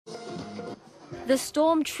The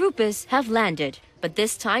stormtroopers have landed, but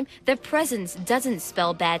this time their presence doesn't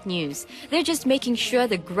spell bad news. They're just making sure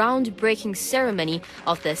the groundbreaking ceremony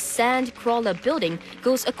of the Sandcrawler building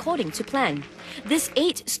goes according to plan. This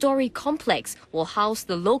 8-story complex will house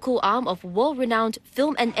the local arm of world-renowned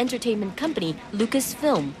film and entertainment company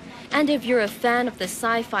Lucasfilm. And if you're a fan of the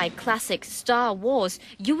sci-fi classic Star Wars,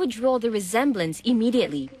 you would draw the resemblance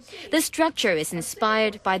immediately. The structure is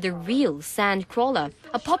inspired by the real Sandcrawler,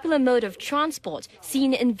 a popular mode of transport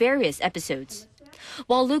seen in various episodes.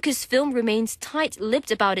 While Lucasfilm remains tight-lipped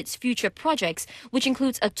about its future projects, which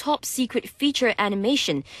includes a top-secret feature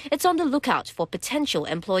animation, it's on the lookout for potential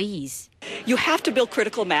employees. You have to build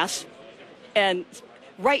critical mass, and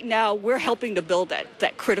right now we're helping to build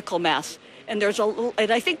that critical mass. And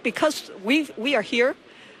I think because we are here,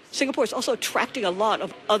 Singapore is also attracting a lot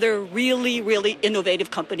of other really, really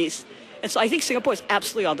innovative companies. And so I think Singapore is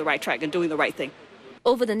absolutely on the right track and doing the right thing.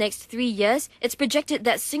 Over the next 3 years, it's projected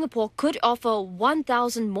that Singapore could offer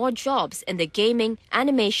 1,000 more jobs in the gaming,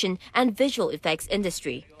 animation and visual effects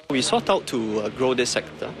industry. We sought out to grow this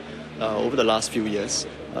sector over the last few years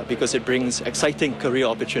because it brings exciting career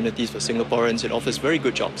opportunities for Singaporeans. It offers very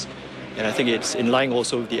good jobs. And I think it's in line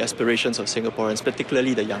also with the aspirations of Singaporeans,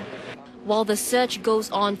 particularly the young. While the search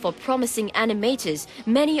goes on for promising animators,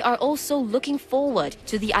 many are also looking forward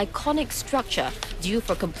to the iconic structure due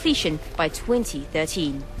for completion by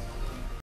 2013.